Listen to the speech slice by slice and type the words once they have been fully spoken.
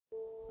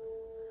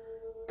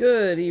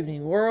Good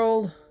evening,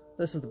 world.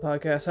 This is the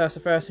podcast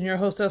Sassafras and your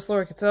hostess,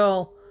 Laura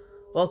Cattell.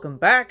 Welcome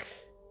back.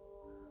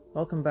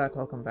 Welcome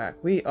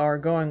back. We are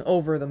going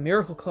over The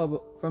Miracle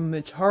Club from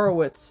Mitch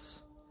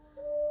Horowitz.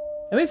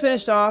 And we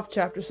finished off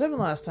Chapter 7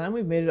 last time.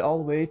 We've made it all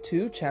the way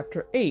to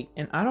Chapter 8.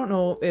 And I don't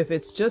know if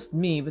it's just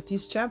me, but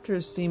these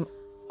chapters seem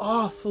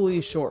awfully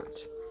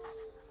short.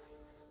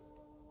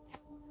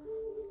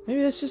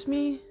 Maybe that's just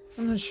me?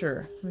 I'm not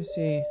sure. Let me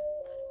see.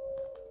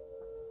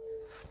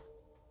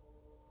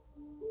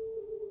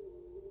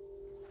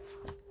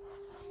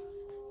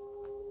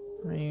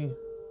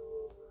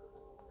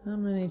 How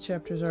many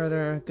chapters are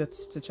there? It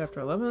gets to chapter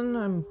 11?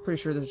 I'm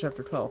pretty sure there's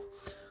chapter 12.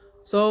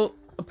 So,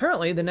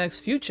 apparently the next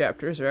few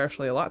chapters are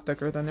actually a lot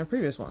thicker than their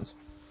previous ones.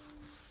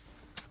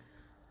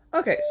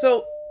 Okay,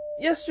 so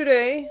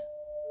yesterday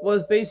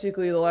was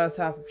basically the last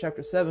half of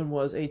chapter 7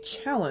 was a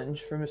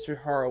challenge for Mr.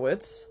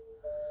 Horowitz.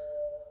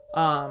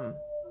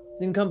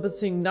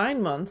 Encompassing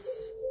 9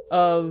 months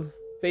of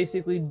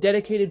basically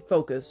dedicated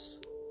focus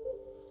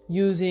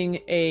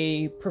using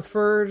a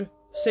preferred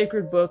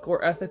sacred book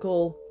or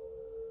ethical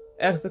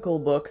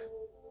book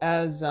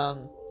as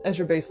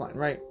your baseline,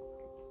 right?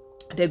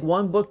 Take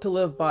one book to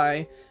live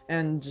by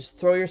and just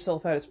throw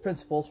yourself at its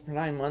principles for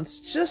 9 months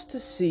just to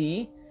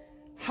see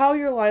how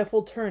your life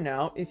will turn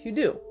out if you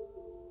do.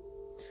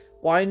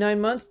 Why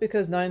 9 months?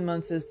 Because 9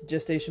 months is the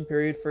gestation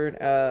period for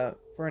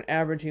an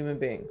average human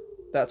being.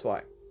 That's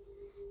why.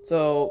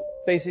 So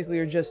basically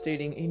you're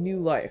gestating a new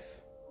life,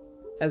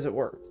 as it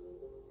were.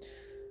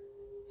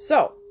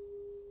 So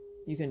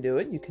you can do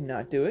it, you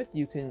cannot do it,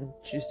 you can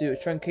just do a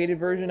truncated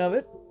version of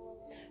it.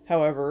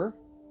 However,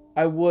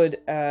 I would,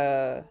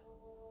 an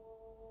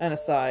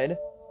aside,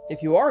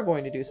 if you are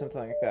going to do something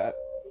like that,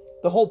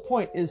 the whole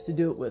point is to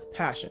do it with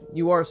passion.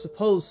 You are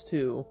supposed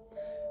to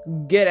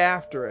get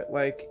after it,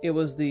 like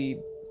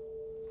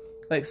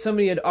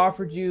somebody had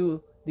offered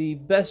you the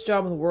best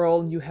job in the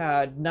world, you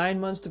had 9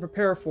 months to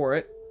prepare for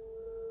it,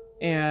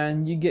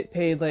 and you get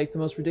paid like the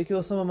most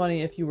ridiculous sum of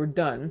money if you were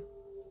done.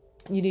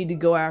 You need to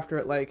go after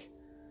it like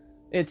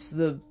it's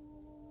the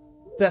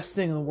best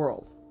thing in the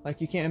world. Like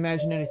you can't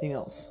imagine anything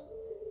else.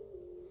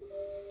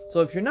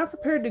 So if you're not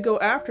prepared to go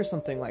after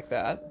something like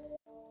that,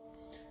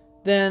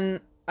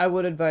 then I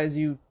would advise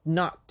you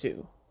not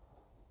to.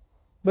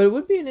 But it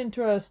would be an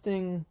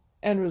interesting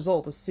end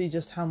result to see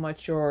just how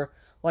much your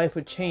life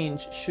would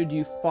change should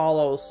you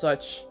follow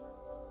such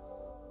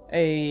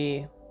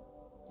a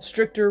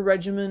stricter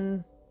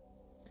regimen,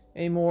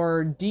 a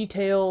more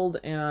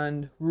detailed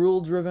and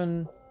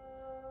rule-driven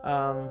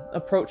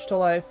approach to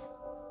life.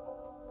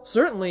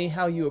 Certainly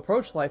how you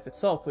approach life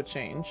itself would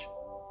change.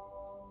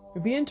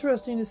 It'd be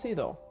interesting to see,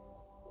 though.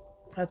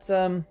 That's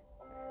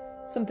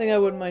something I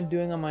wouldn't mind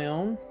doing on my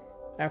own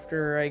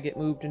after I get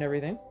moved and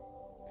everything.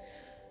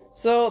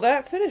 So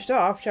that finished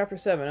off chapter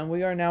 7, and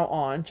we are now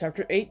on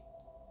chapter 8,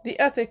 The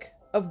Ethic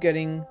of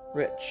Getting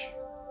Rich.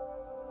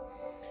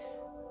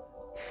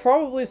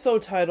 Probably so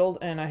titled,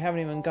 and I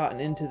haven't even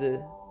gotten into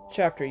the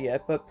chapter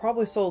yet, but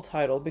probably so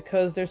titled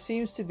because there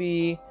seems to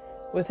be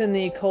within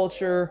the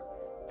culture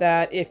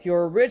that if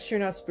you're rich, you're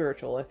not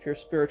spiritual. If you're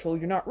spiritual,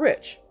 you're not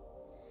rich.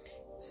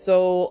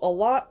 So a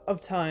lot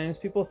of times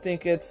people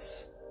think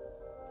it's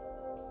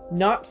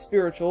not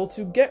spiritual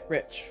to get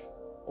rich,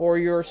 or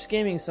you're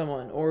scamming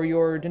someone, or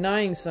you're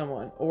denying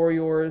someone, or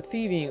you're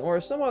thieving,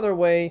 or some other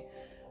way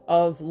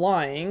of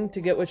lying to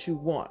get what you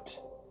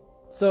want.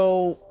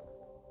 So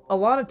a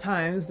lot of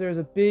times there's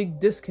a big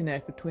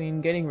disconnect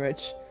between getting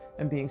rich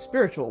and being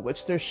spiritual,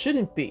 which there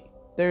shouldn't be.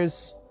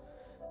 There's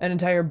an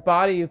entire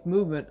body of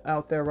movement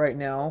out there right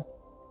now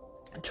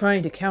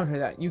trying to counter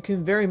that. You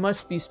can very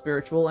much be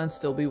spiritual and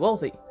still be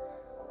wealthy.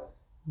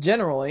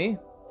 Generally,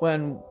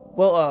 when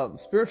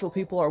spiritual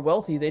people are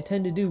wealthy, they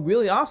tend to do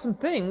really awesome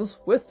things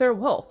with their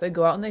wealth. They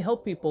go out and they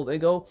help people. They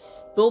go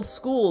build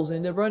schools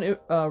and they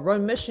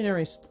run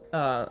missionary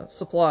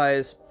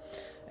supplies,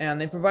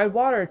 and they provide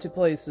water to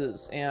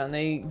places, and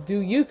they do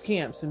youth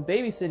camps and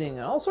babysitting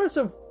and all sorts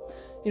of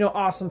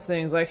awesome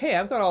things. Like, hey,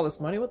 I've got all this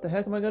money, what the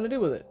heck am I going to do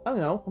with it? I don't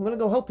know, I'm going to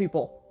go help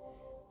people.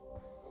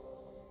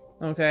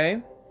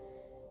 Okay?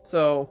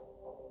 So,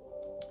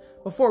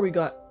 before we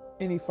got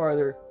any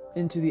farther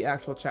into the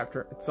actual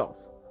chapter itself.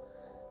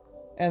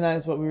 And that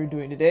is what we were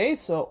doing today,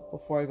 so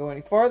before I go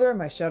any farther,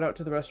 my shout out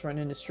to the restaurant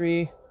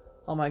industry,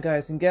 all my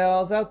guys and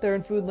gals out there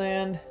in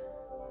Foodland.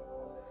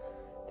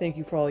 Thank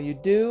you for all you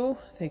do,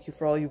 thank you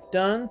for all you've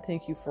done,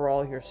 thank you for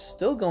all you're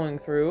still going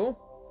through.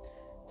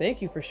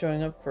 Thank you for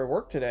showing up for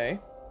work today.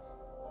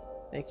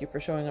 Thank you for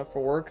showing up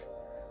for work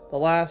the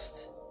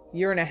last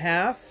year and a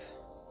half.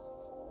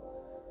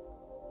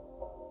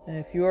 And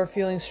if you are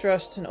feeling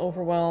stressed and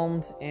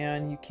overwhelmed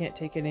and you can't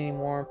take it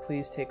anymore,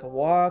 please take a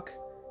walk,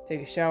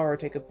 take a shower,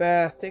 take a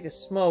bath, take a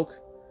smoke.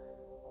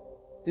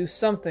 Do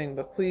something,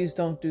 but please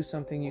don't do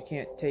something you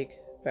can't take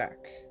back.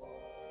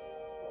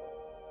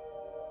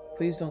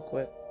 Please don't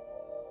quit.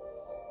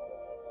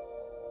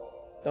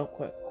 Don't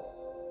quit.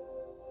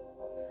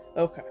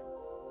 Okay.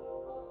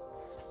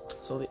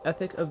 So the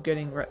ethic of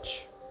getting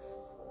rich.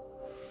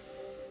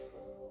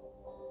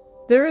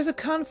 There is a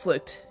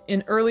conflict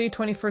in early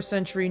 21st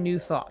century New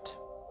Thought.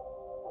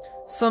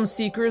 Some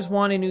seekers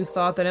want a New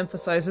Thought that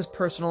emphasizes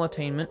personal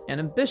attainment and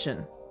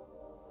ambition.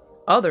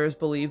 Others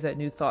believe that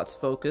New Thought's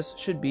focus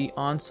should be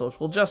on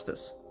social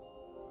justice.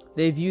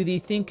 They view the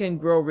Think and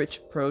Grow Rich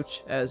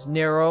approach as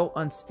narrow,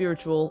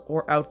 unspiritual,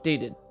 or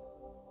outdated.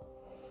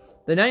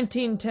 The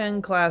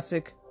 1910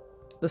 classic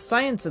The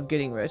Science of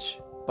Getting Rich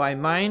by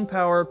mind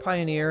power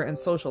pioneer and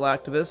social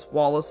activist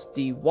Wallace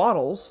D.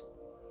 Wattles,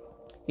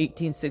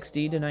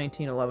 1860 to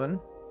 1911,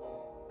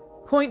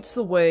 points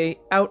the way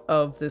out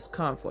of this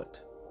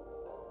conflict.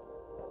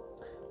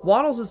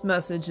 Wattles'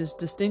 message is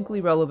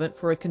distinctly relevant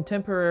for a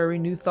contemporary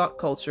New Thought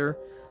culture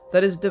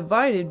that is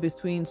divided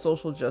between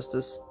social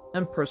justice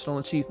and personal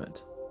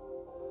achievement.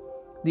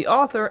 The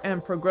author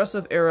and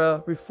progressive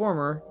era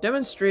reformer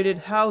demonstrated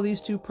how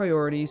these two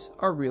priorities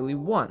are really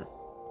one.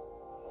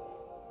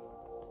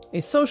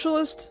 A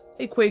socialist,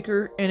 a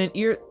Quaker, and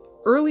an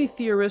early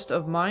theorist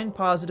of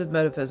mind-positive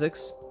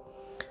metaphysics,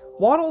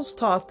 Wattles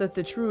taught that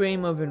the true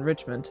aim of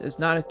enrichment is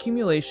not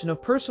accumulation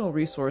of personal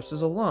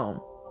resources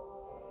alone,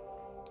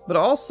 but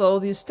also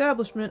the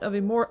establishment of a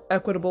more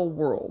equitable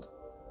world,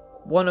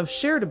 one of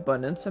shared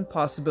abundance and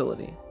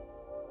possibility.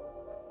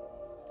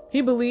 He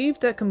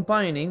believed that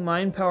combining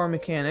mind-power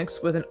mechanics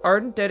with an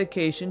ardent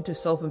dedication to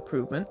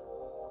self-improvement,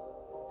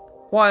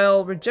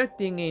 while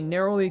rejecting a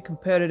narrowly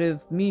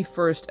competitive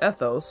me-first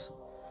ethos,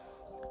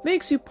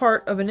 makes you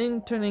part of an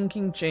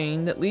interlinking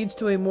chain that leads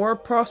to a more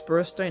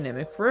prosperous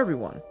dynamic for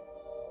everyone.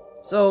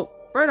 So,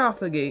 right off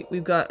the gate,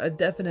 we've got a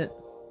definite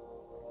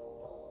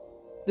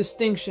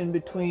distinction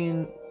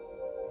between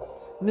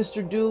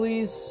Mr.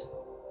 Dooley's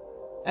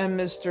and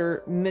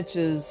Mr.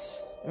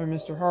 Mitch's, or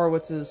Mr.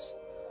 Horowitz's,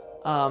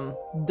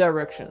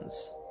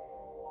 directions.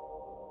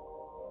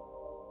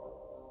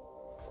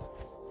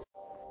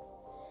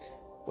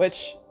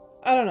 Which,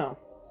 I don't know.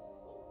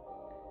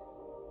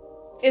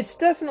 It's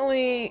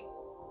definitely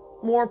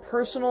more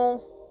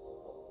personal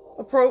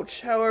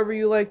approach, however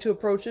you like to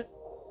approach it.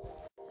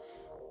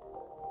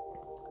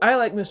 I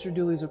like Mr.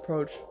 Dooley's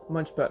approach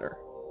much better.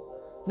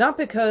 Not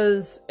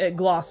because it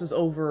glosses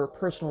over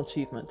personal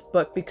achievement,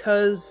 but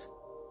because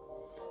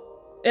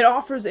it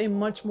offers a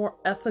much more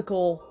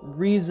ethical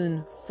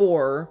reason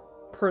for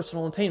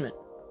personal attainment.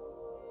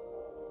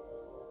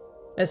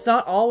 It's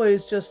not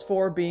always just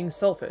for being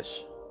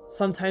selfish.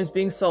 Sometimes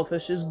being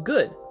selfish is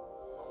good.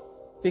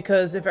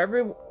 Because if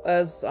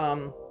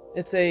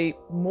it's a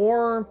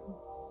more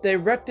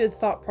directed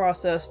thought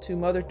process to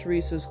Mother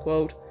Teresa's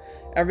quote,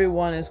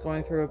 everyone is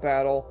going through a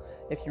battle.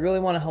 If you really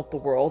want to help the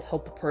world,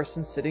 help the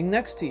person sitting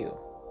next to you.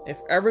 If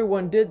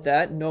everyone did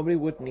that, nobody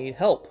would need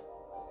help.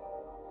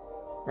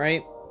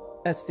 Right?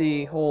 That's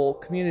the whole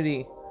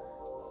community...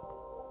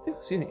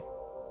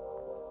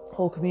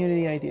 whole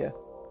community idea.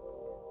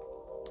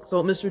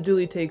 So Mr.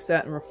 Dooley takes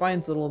that and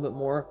refines it a little bit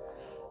more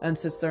and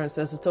sits there and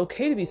says it's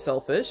okay to be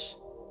selfish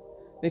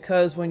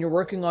because when you're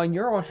working on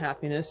your own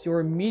happiness, your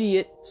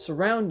immediate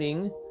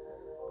surrounding,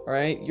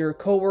 right, your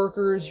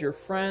coworkers, your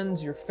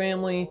friends, your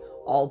family,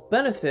 all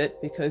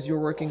benefit because you're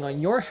working on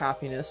your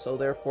happiness, so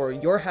therefore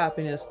your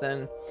happiness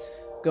then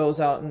goes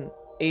out and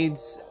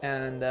aids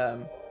and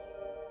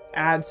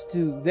adds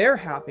to their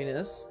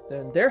happiness,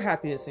 then their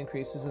happiness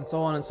increases, and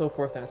so on and so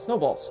forth, and it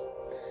snowballs.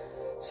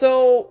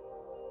 So,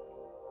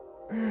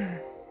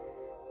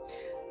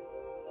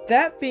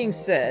 that being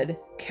said,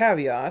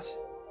 caveat,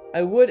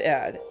 I would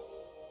add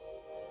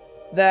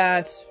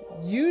that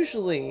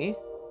usually,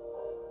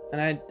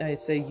 and I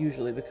say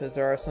usually because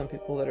there are some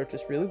people that are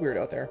just really weird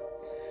out there,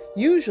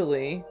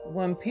 usually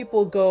when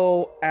people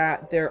go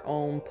at their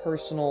own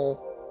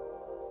personal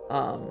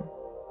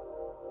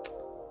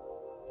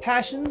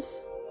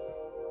passions,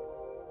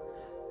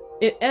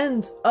 it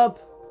ends up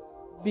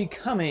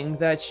becoming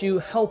that you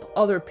help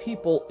other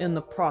people in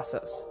the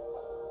process.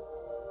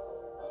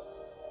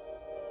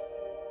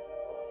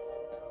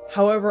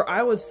 However,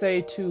 I would say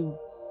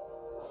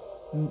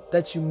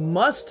that you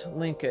must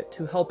link it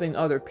to helping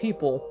other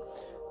people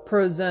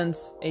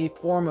presents a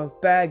form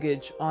of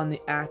baggage on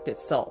the act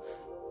itself.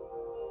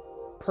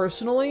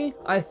 Personally,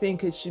 I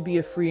think it should be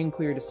a free and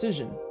clear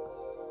decision.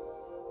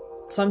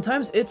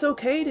 Sometimes it's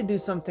okay to do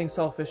something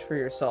selfish for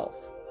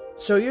yourself.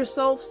 Show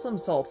yourself some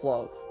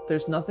self-love.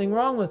 There's nothing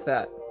wrong with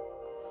that.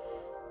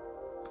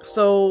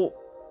 So,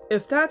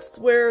 if that's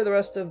where the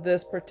rest of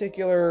this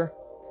particular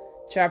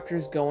chapter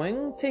is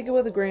going, take it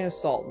with a grain of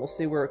salt. We'll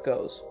see where it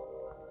goes.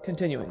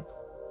 Continuing.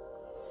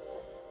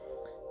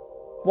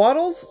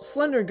 Wattles'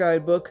 slender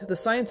guidebook, The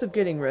Science of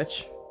Getting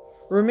Rich,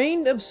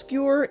 remained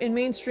obscure in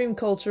mainstream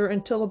culture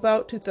until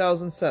about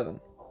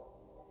 2007.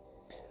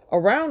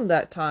 Around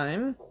that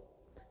time,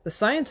 The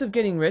Science of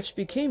Getting Rich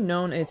became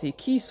known as a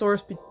key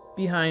source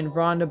behind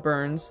Rhonda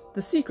Byrne's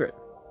The Secret.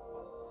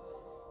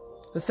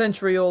 The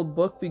century-old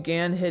book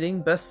began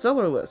hitting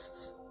bestseller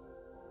lists.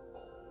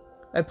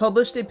 I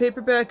published a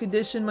paperback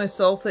edition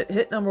myself that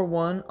hit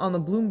 #1 on the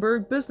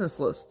Bloomberg Business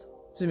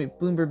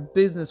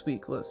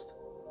Week list.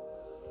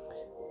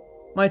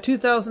 My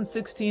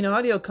 2016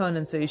 audio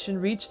condensation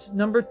reached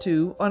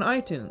 #2 on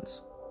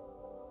iTunes.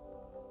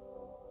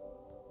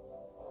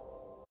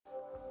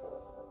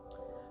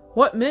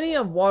 What many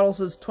of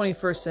Wattles'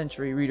 21st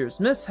century readers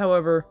miss,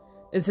 however,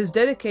 is his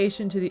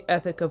dedication to the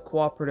ethic of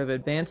cooperative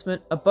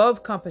advancement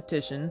above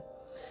competition,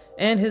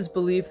 and his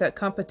belief that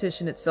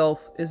competition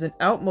itself is an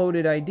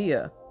outmoded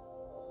idea,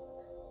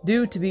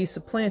 due to be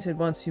supplanted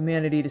once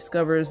humanity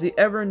discovers the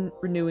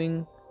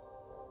ever-renewing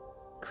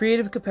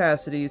creative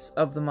capacities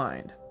of the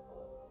mind.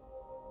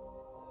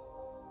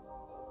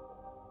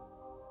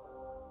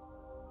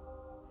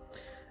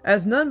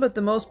 As none but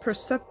the most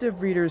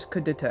perceptive readers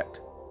could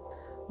detect,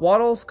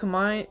 Wattles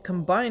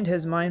combined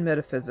his mind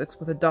metaphysics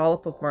with a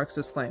dollop of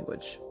Marxist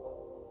language.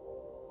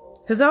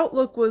 His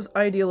outlook was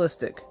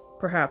idealistic,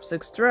 perhaps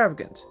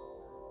extravagant,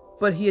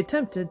 but he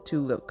attempted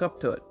to live up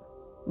to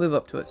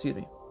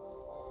it.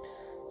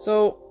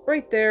 So,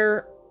 right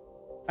there,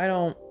 I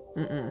don't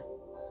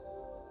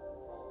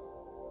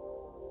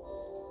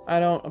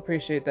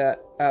appreciate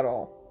that at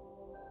all.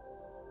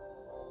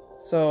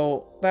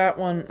 So, that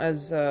one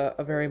is a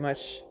very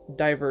much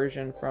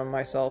diversion from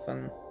myself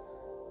and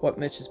what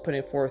Mitch is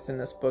putting forth in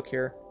this book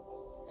here.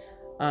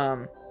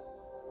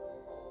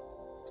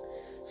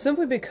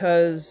 Simply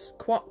because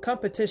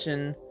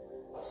competition,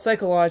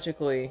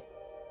 psychologically,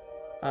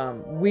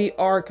 we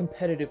are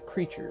competitive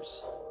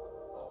creatures.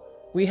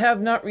 We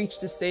have not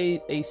reached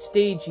a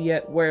stage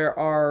yet where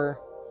our...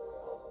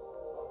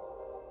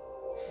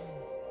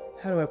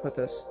 How do I put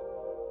this?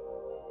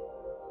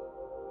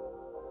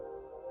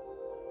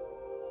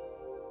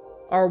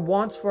 Our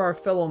wants for our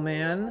fellow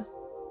man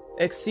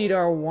exceed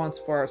our wants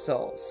for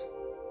ourselves.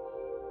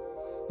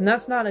 And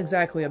that's not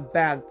exactly a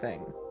bad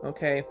thing,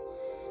 okay?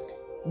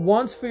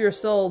 Wants for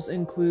yourselves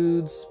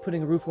includes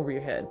putting a roof over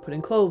your head,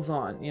 putting clothes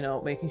on,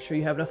 making sure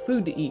you have enough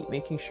food to eat,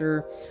 making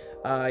sure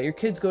your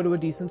kids go to a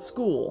decent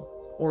school,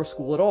 or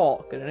school at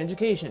all, get an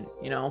education,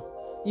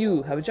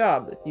 you have a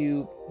job that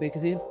you make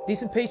a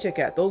decent paycheck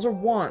at. Those are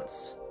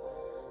wants.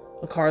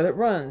 A car that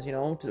runs,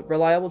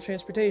 reliable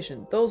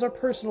transportation. Those are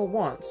personal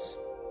wants.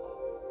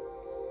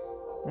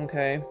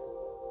 Okay.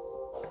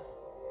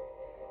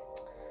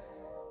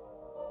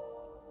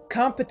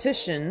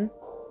 Competition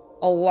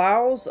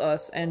allows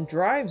us and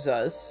drives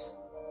us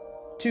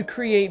to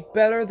create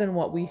better than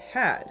what we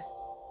had.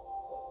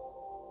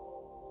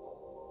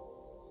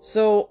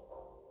 So,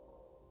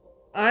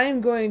 I'm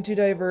going to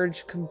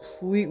diverge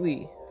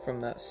completely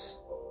from this.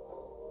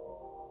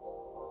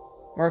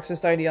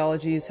 Marxist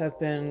ideologies have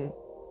been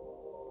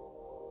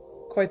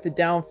quite the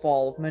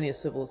downfall of many a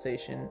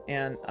civilization,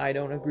 and I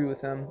don't agree with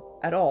them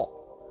at all.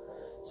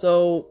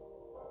 So,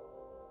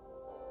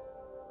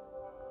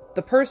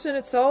 the person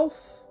itself,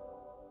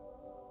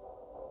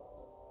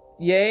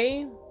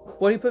 yay,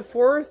 what he put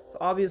forth,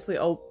 obviously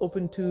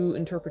open to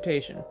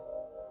interpretation.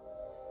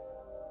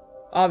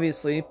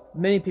 Obviously,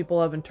 many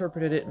people have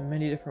interpreted it in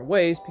many different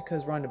ways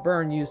because Rhonda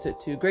Byrne used it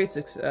to great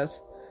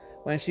success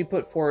when she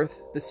put forth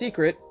The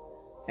Secret,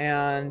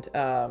 and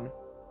the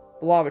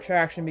law of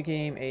attraction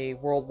became a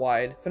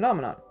worldwide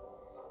phenomenon.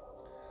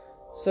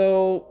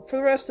 So, for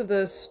the rest of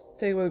this,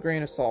 take it with a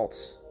grain of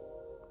salt.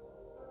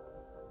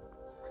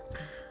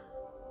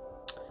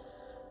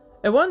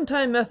 A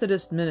one-time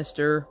Methodist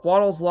minister,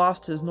 Wattles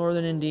lost his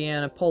northern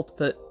Indiana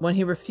pulpit when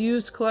he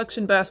refused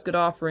collection basket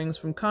offerings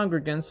from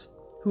congregants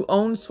who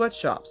owned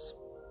sweatshops.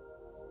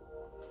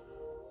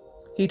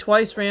 He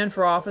twice ran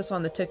for office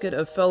on the ticket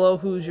of fellow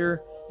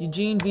Hoosier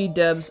Eugene V.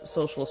 Debs'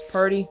 Socialist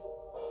Party,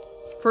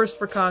 first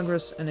for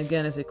Congress and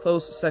again as a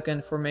close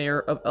second for mayor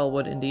of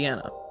Elwood,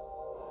 Indiana.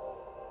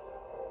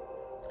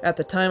 At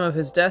the time of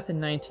his death in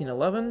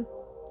 1911,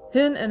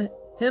 him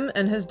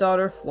and his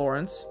daughter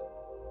Florence,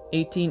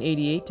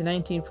 1888 to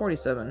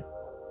 1947,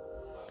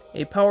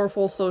 a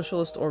powerful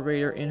socialist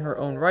orator in her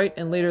own right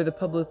and later the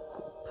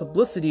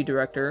publicity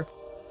director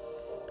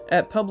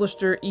at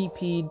publisher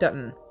E.P.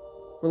 Dutton,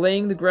 were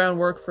laying the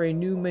groundwork for a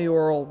new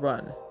mayoral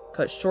run,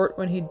 cut short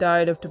when he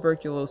died of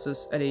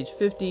tuberculosis at age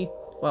 50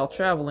 while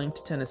traveling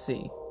to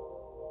Tennessee.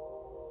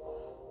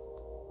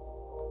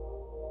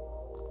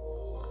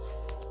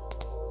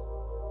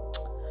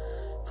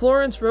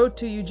 Florence wrote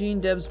to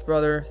Eugene Debs'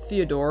 brother,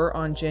 Theodore,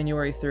 on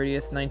January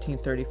 30th,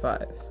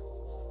 1935.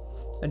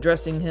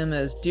 Addressing him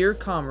as "Dear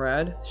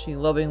Comrade," she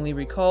lovingly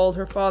recalled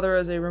her father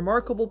as a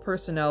remarkable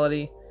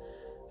personality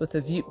with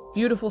a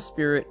beautiful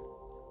spirit,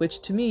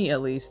 which, to me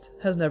at least,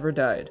 has never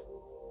died.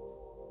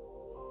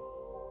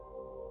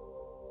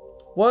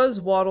 Was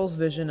Wattles'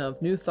 vision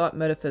of New Thought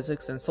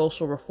metaphysics and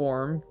social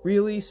reform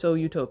really so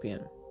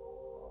utopian?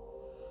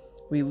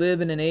 We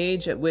live in an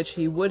age at which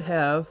he would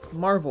have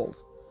marveled,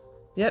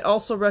 yet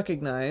also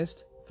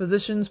recognized,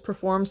 physicians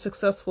perform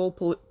successful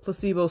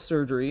placebo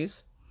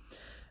surgeries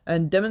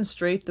and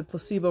demonstrate the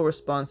placebo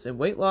response in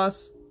weight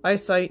loss,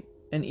 eyesight,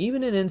 and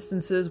even in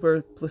instances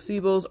where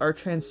placebos are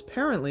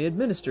transparently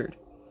administered.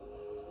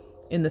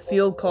 In the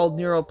field called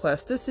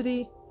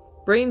neuroplasticity,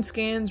 brain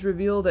scans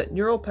reveal that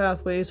neural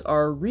pathways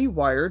are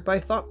rewired by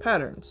thought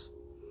patterns.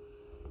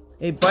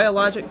 A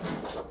biologic...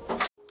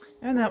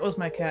 And that was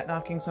my cat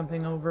knocking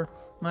something over.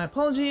 My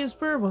apologies,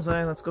 where was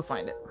I? Let's go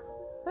find it.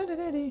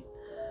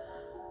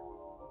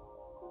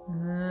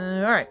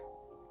 Alright.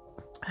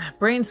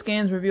 Brain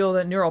scans reveal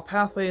that neural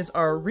pathways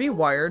are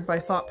rewired by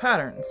thought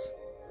patterns,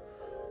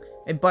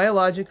 a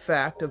biologic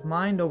fact of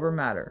mind over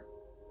matter.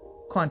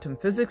 Quantum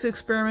physics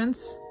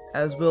experiments,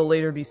 as will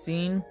later be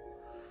seen,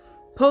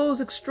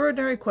 pose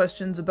extraordinary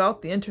questions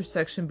about the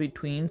intersection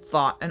between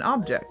thought and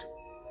object.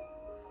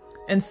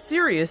 And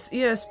serious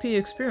ESP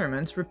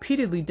experiments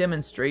repeatedly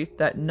demonstrate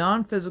that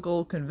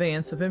non-physical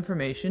conveyance of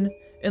information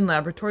in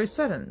laboratory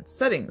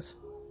settings.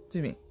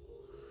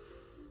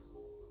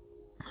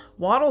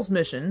 Waddell's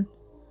mission,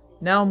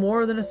 now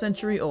more than a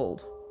century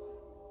old,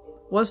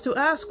 was to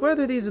ask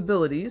whether these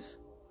abilities,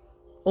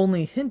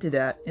 only hinted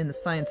at in the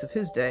science of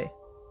his day,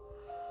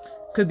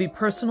 could be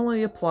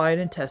personally applied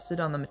and tested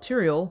on the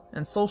material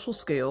and social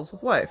scales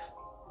of life.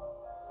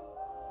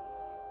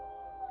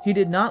 He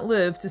did not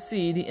live to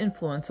see the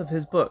influence of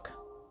his book,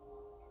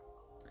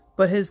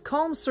 but his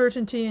calm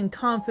certainty and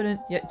confident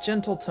yet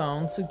gentle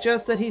tone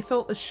suggest that he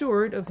felt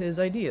assured of his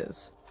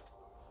ideas.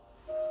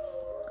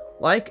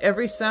 Like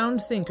every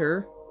sound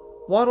thinker,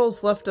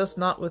 Waddell's left us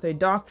not with a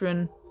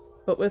doctrine,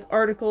 but with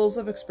articles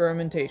of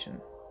experimentation.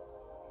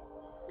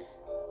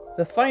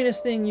 The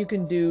finest thing you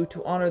can do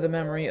to honor the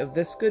memory of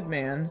this good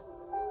man,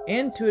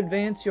 and to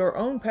advance your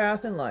own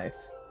path in life,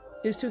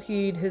 is to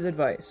heed his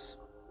advice.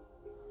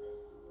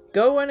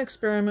 Go and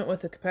experiment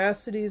with the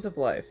capacities of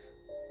life.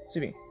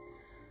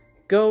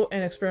 Go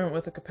and experiment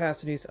with the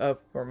capacities of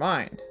your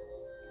mind.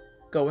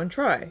 Go and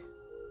try.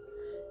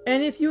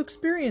 And if you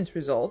experience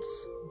results,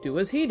 do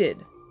as he did.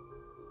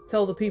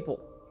 Tell the people.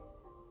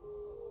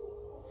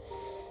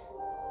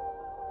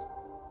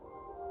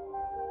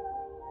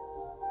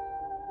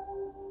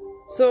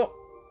 So,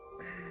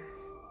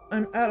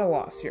 I'm at a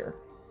loss here.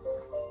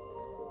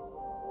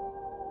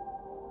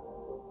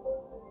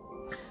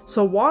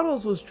 So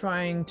Waddell's was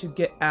trying to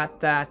get at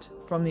that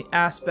from the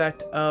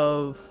aspect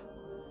of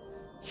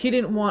he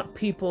didn't want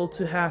people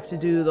to have to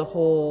do the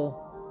whole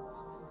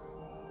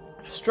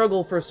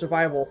struggle for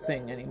survival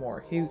thing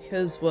anymore.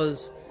 His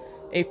was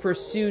a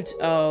pursuit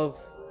of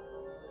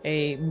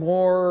a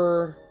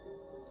more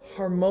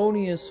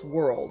harmonious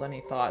world, and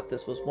he thought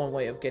this was one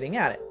way of getting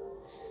at it.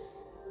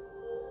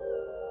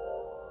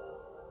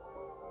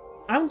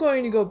 I'm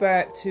going to go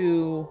back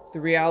to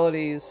the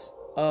realities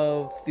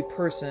of the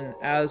person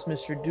as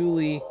Mr.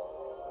 Dooley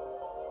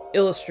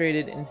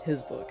illustrated in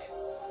his book.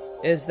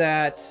 Is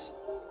that,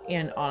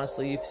 and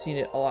honestly, you've seen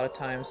it a lot of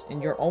times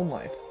in your own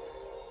life.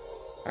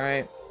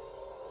 Alright?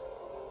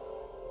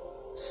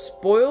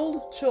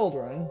 Spoiled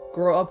children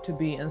grow up to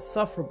be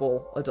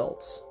insufferable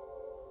adults.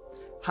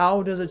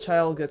 How does a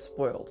child get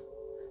spoiled?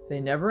 They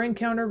never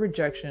encounter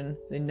rejection,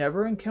 they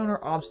never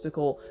encounter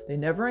obstacle, they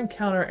never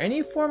encounter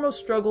any form of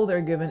struggle.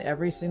 They're given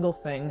every single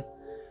thing,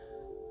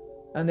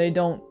 and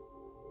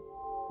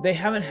they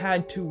haven't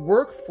had to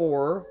work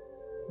for,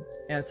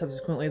 and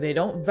subsequently they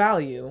don't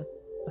value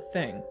a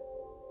thing.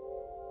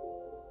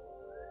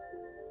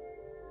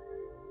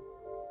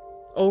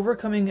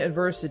 Overcoming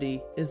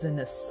adversity is a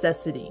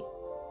necessity.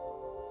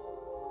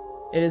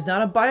 It is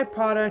not a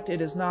byproduct.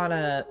 It is not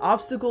an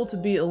obstacle to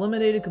be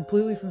eliminated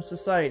completely from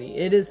society.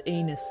 It is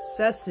a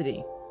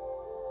necessity.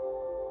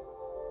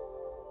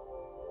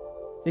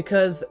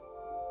 Because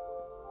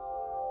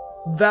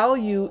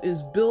value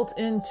is built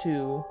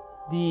into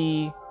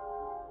the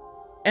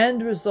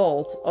end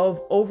result of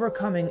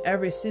overcoming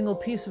every single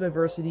piece of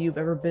adversity you've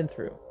ever been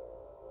through.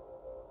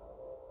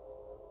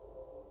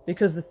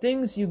 Because the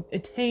things you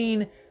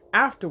attain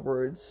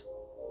afterwards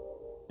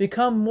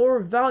become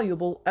more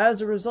valuable as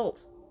a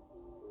result,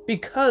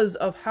 because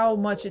of how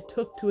much it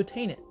took to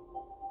attain it.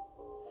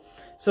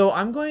 So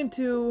I'm going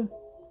to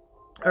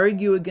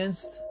argue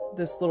against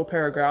this little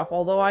paragraph,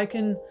 although I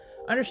can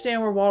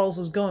understand where Waddell's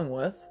is going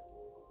with,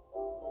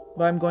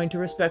 but I'm going to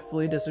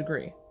respectfully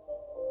disagree.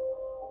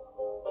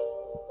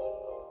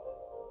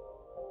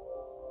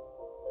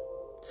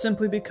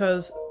 Simply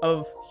because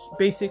of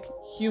basic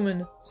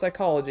human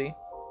psychology.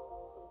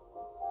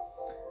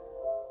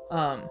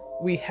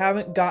 We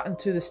haven't gotten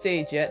to the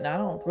stage yet, and I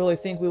don't really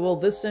think we will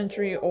this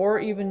century or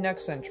even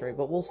next century,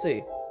 but we'll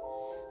see.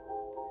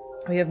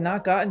 We have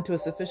not gotten to a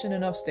sufficient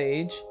enough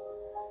stage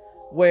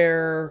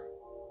where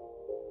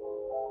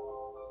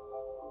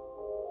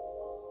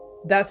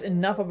that's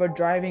enough of a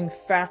driving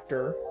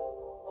factor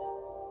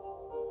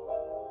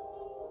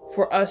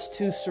for us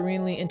to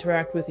serenely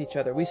interact with each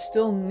other. We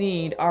still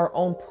need our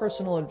own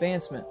personal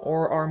advancement,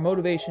 or our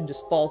motivation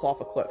just falls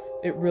off a cliff.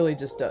 It really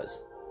just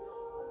does.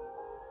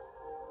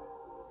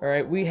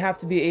 Alright, we have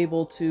to be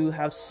able to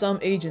have some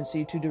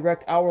agency to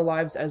direct our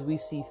lives as we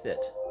see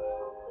fit.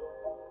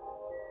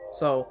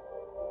 So,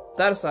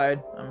 that aside,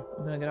 I'm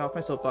gonna get off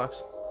my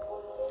soapbox.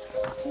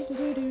 Do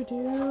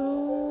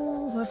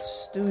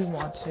we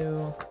want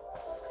to?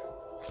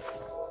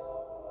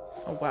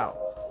 Oh, wow.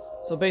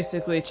 So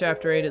basically,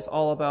 Chapter 8 is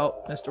all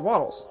about Mr.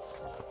 Waddell's.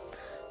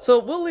 So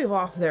we'll leave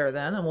off there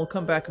then, and we'll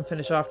come back and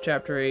finish off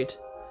Chapter 8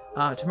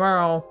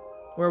 tomorrow,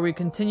 where we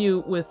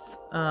continue with,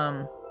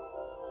 where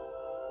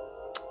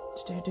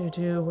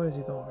is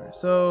he going here?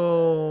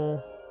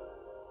 So,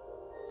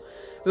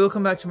 we will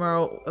come back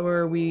tomorrow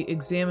where we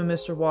examine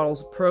Mr.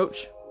 Waddell's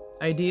approach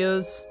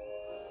ideas,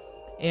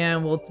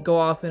 and we'll go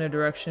off in a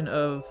direction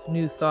of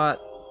new thought,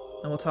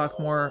 and we'll talk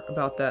more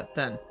about that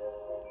then.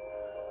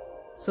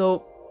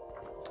 So,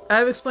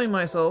 I've explained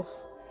myself,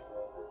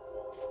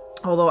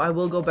 although I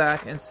will go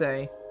back and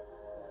say,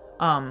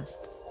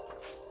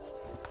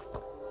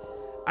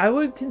 I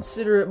would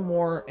consider it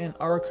more in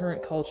our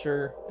current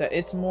culture that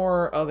it's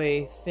more of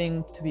a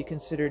thing to be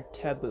considered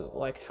taboo.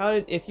 Like,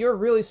 if you're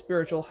really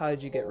spiritual, how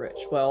did you get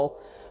rich? Well,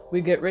 we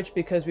get rich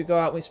because we go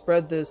out and we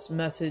spread this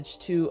message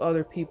to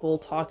other people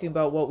talking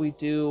about what we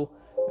do,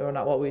 or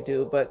not what we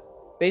do, but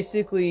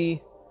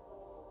basically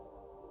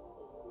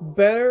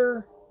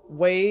better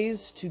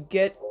ways to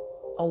get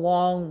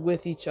along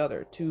with each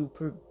other, to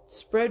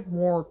spread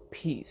more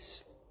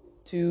peace,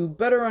 to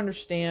better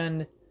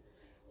understand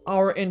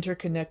our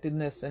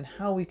interconnectedness and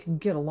how we can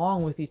get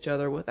along with each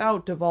other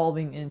without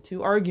devolving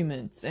into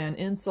arguments and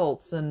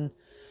insults and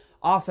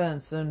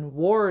offense and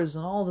wars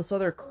and all this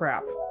other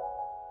crap.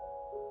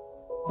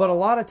 But a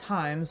lot of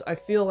times I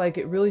feel like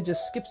it really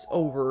just skips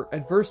over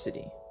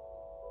adversity.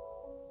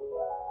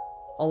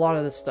 A lot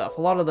of this stuff,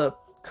 a lot of the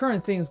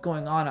current things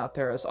going on out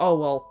there is, oh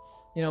well,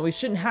 you know, we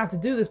shouldn't have to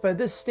do this by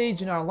this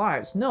stage in our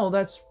lives. No,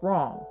 that's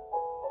wrong.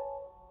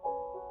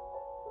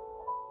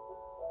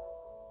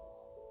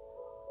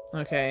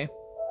 Okay?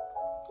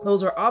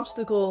 Those are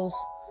obstacles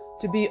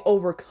to be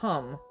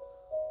overcome.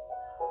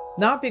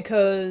 Not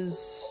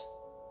because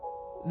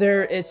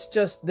it's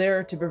just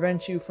there to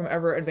prevent you from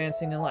ever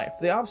advancing in life.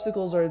 The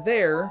obstacles are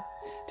there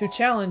to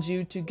challenge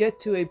you to get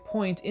to a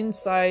point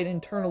inside,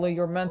 internally,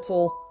 your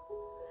mental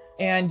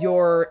and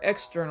your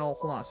external...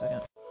 Hold on a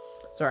second.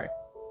 Sorry.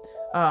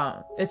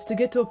 It's to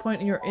get to a point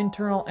in your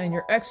internal and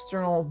your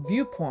external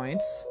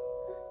viewpoints,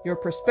 your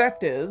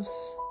perspectives,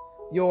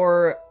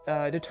 your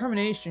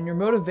determination, your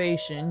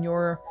motivation,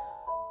 your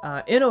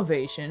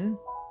innovation,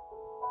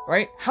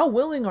 right? How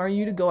willing are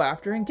you to go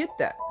after and get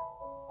that?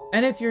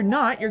 And if you're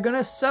not, you're going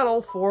to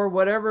settle for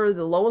whatever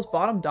the lowest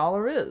bottom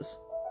dollar is.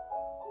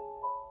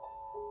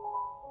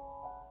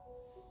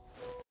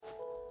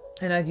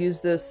 And I've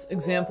used this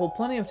example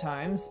plenty of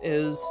times,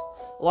 is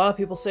a lot of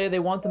people say they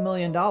want the $1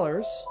 million,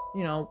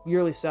 you know,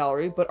 yearly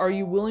salary, but are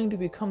you willing to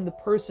become the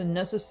person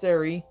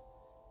necessary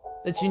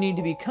that you need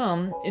to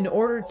become in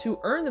order to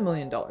earn the $1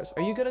 million?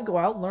 Are you going to go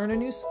out and learn a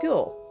new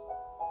skill?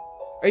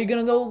 Are you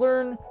going to go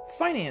learn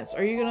finance?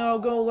 Are you going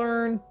to go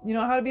learn, you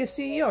know, how to be a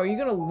CEO? Are you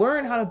going to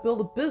learn how to build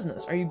a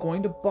business? Are you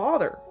going to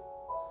bother?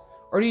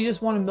 Or do you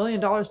just want $1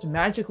 million to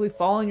magically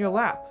fall in your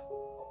lap?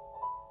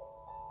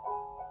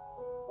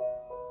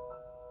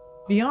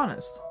 Be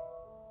honest.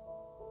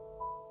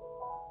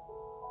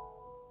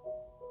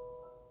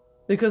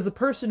 Because the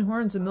person who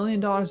earns $1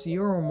 million a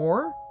year or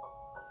more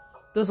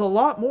does a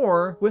lot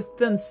more with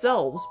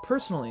themselves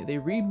personally. They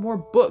read more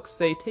books,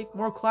 they take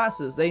more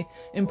classes, they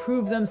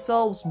improve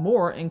themselves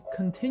more and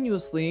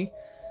continuously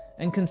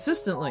and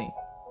consistently.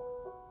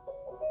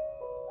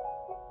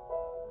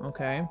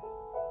 Okay?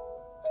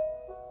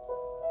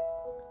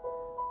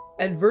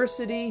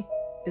 Adversity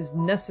is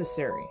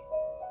necessary.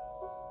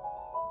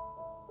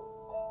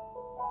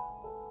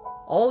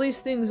 All these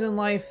things in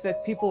life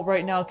that people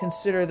right now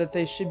consider that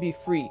they should be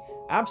free,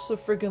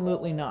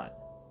 abso-freaking-lutely not.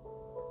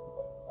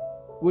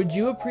 Would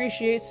you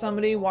appreciate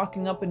somebody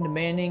walking up and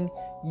demanding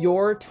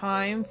your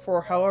time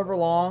for however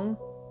long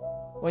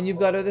when you've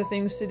got other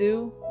things to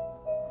do?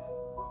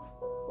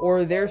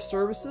 Or their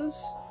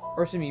services?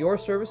 Or excuse me, your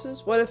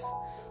services? What if,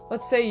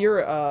 let's say you're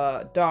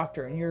a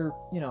doctor and you're,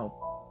 you know...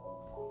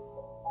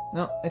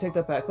 No, I take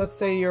that back. Let's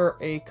say you're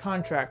a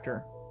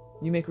contractor.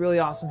 You make really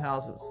awesome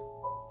houses.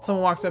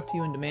 Someone walks up to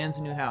you and demands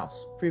a new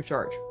house, free of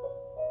charge.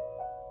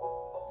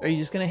 Are you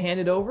just going to hand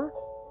it over?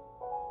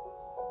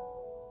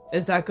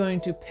 Is that going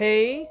to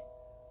pay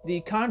the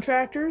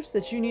contractors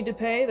that you need to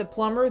pay? The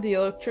plumber, the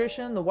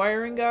electrician, the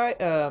wiring guy?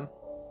 The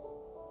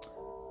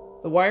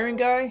wiring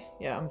guy?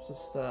 Yeah, I'm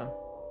just,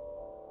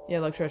 yeah,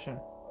 electrician.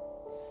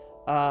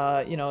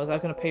 You know, is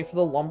that going to pay for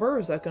the lumber?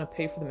 Is that going to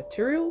pay for the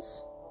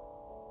materials?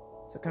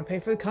 Is it going to pay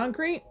for the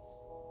concrete?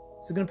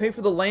 Is it going to pay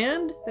for the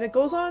land that it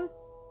goes on?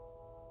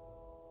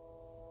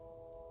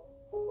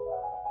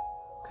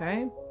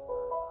 Okay?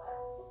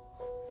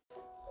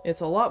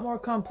 It's a lot more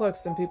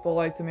complex than people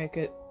like to make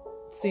it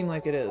seem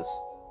like it is.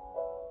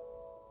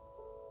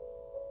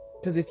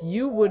 Because if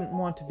you wouldn't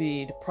want to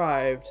be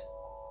deprived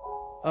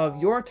of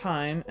your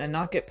time and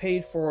not get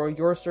paid for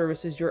your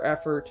services, your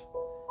effort,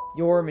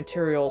 your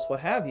materials, what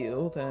have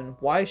you, then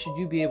why should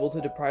you be able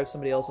to deprive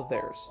somebody else of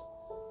theirs?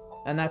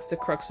 And that's the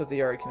crux of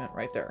the argument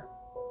right there.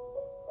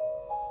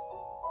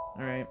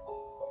 Alright.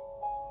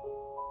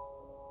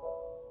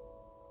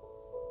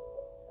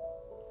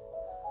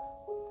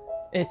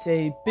 It's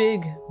a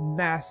big,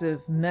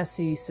 massive,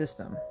 messy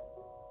system.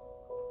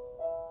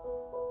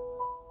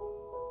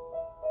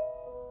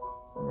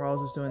 We're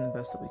all just doing the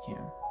best that we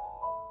can.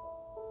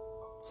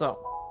 So,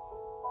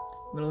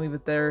 I'm going to leave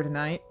it there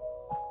tonight.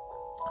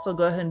 So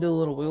go ahead and do a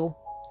little wheel.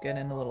 Get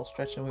in a little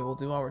stretch and we will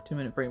do our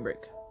 2-minute brain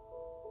break.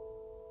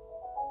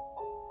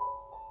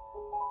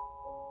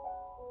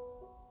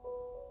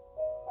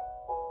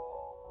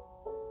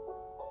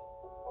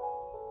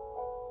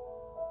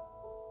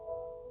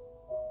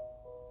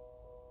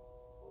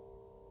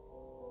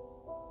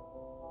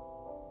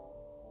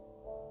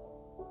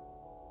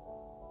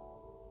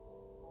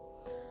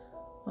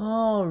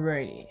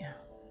 Alrighty.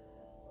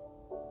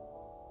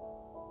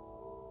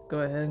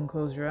 Go ahead and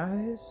close your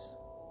eyes.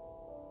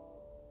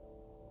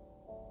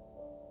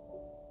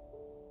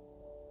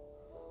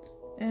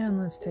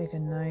 And let's take a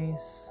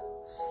nice,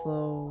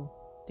 slow,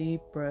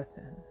 deep breath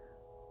in.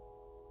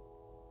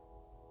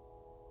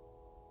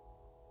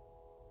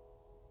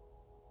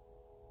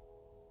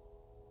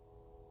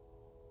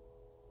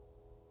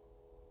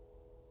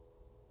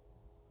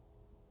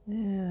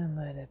 And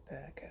let it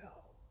back out.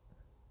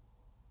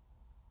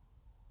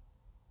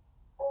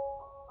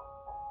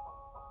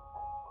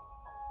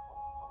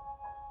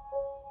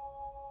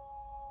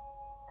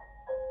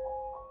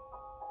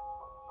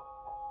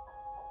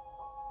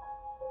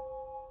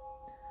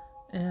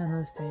 And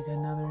let's take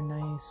another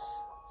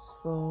nice,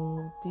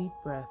 slow, deep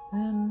breath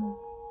in.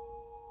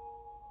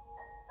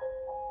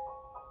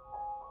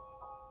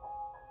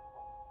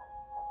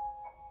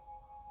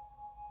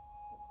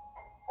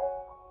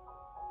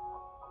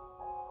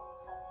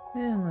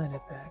 And let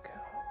it back out.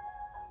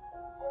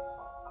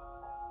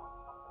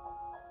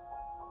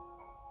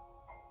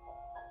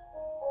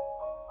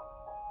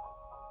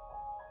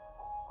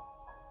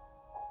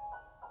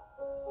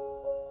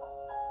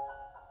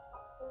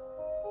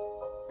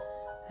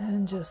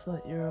 And just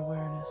let your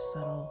awareness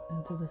settle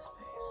into the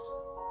space.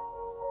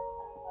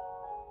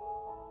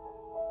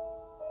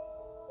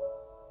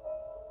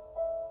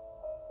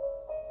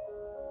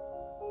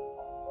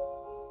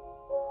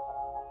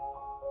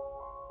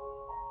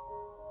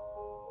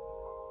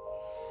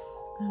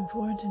 And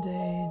for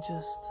today,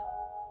 just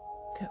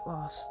get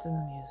lost in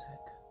the music.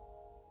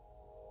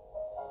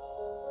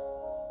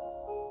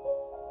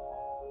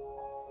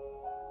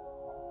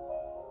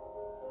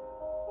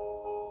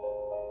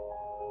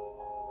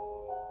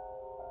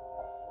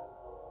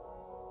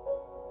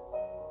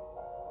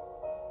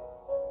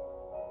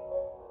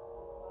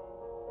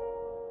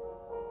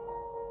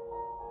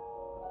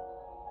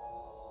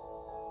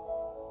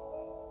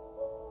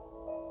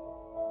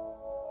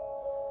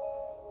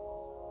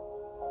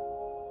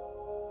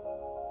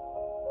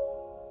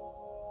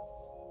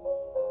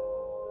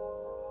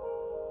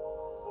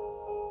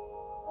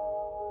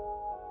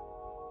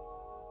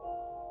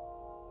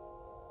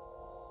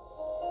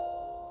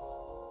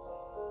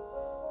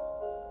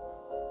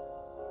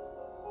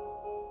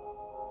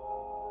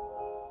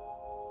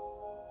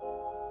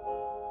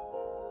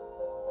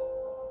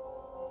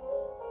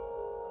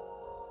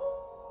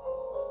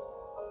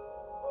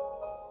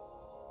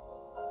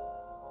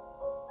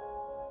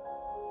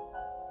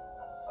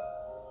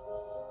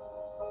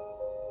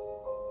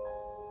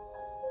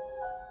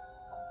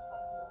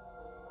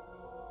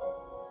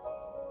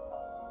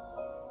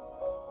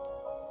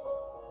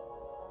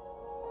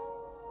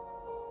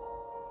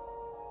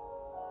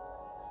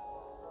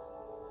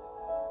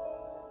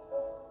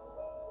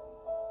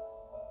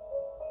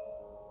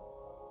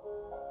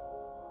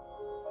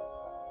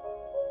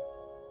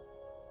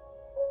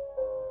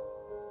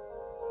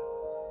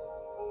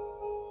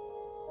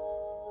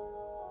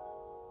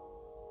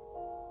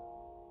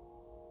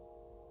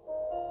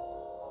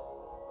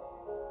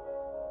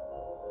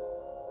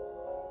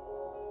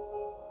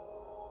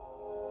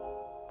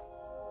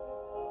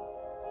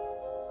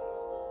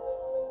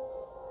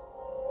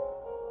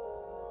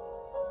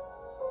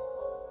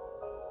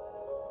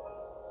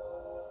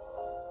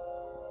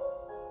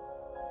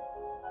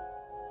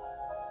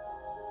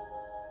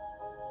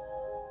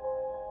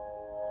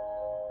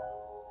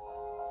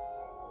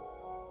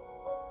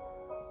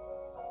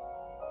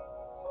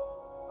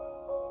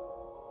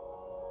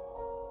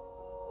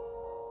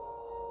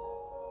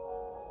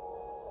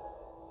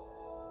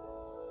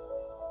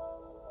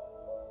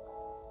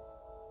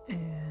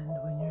 And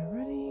when you're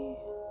ready,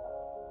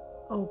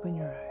 open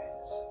your eyes.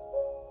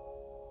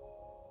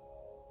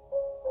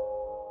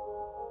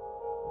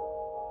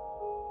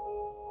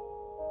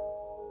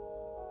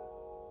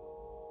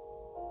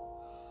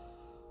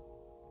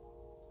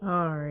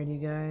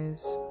 Alrighty,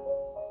 guys.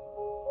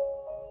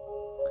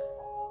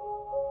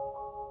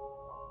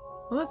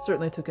 Well, that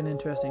certainly took an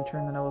interesting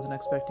turn that I wasn't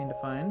expecting to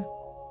find.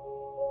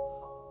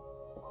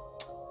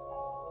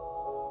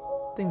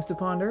 Things to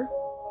ponder.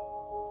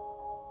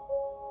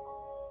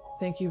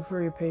 Thank you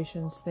for your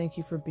patience. Thank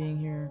you for being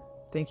here.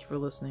 Thank you for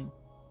listening.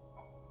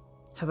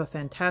 Have a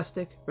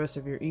fantastic rest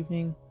of your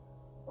evening.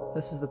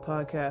 This is the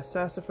podcast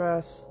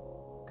Sassafras.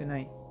 Good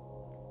night.